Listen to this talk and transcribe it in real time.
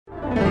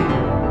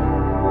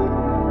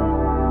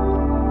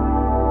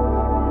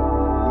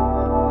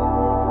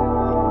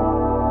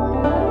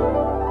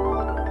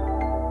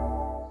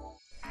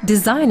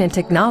Design and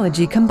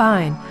technology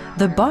combine.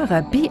 The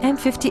beurer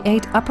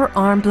BM58 upper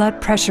arm blood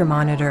pressure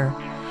monitor.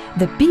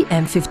 The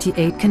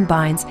BM58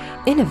 combines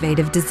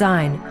innovative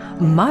design,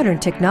 modern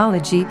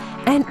technology,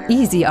 and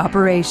easy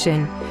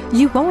operation.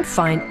 You won't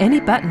find any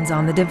buttons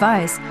on the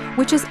device,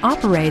 which is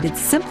operated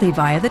simply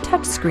via the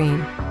touchscreen.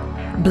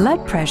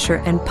 Blood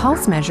pressure and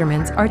pulse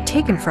measurements are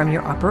taken from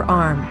your upper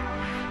arm,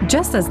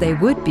 just as they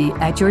would be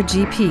at your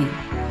GP.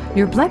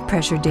 Your blood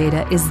pressure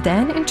data is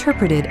then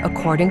interpreted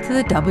according to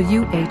the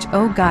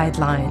WHO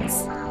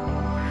guidelines,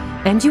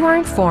 and you are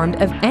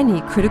informed of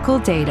any critical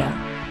data.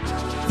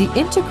 The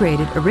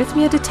integrated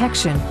arrhythmia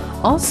detection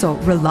also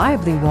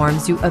reliably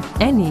warns you of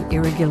any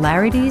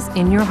irregularities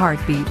in your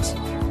heartbeat.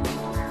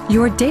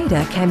 Your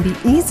data can be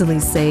easily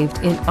saved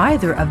in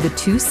either of the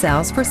two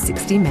cells for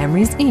 60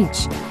 memories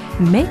each,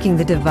 making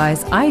the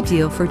device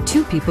ideal for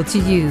two people to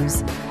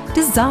use.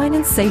 Design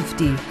and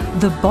safety,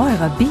 the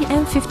beurer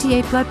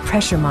BM58 blood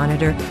pressure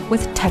monitor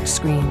with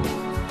touchscreen.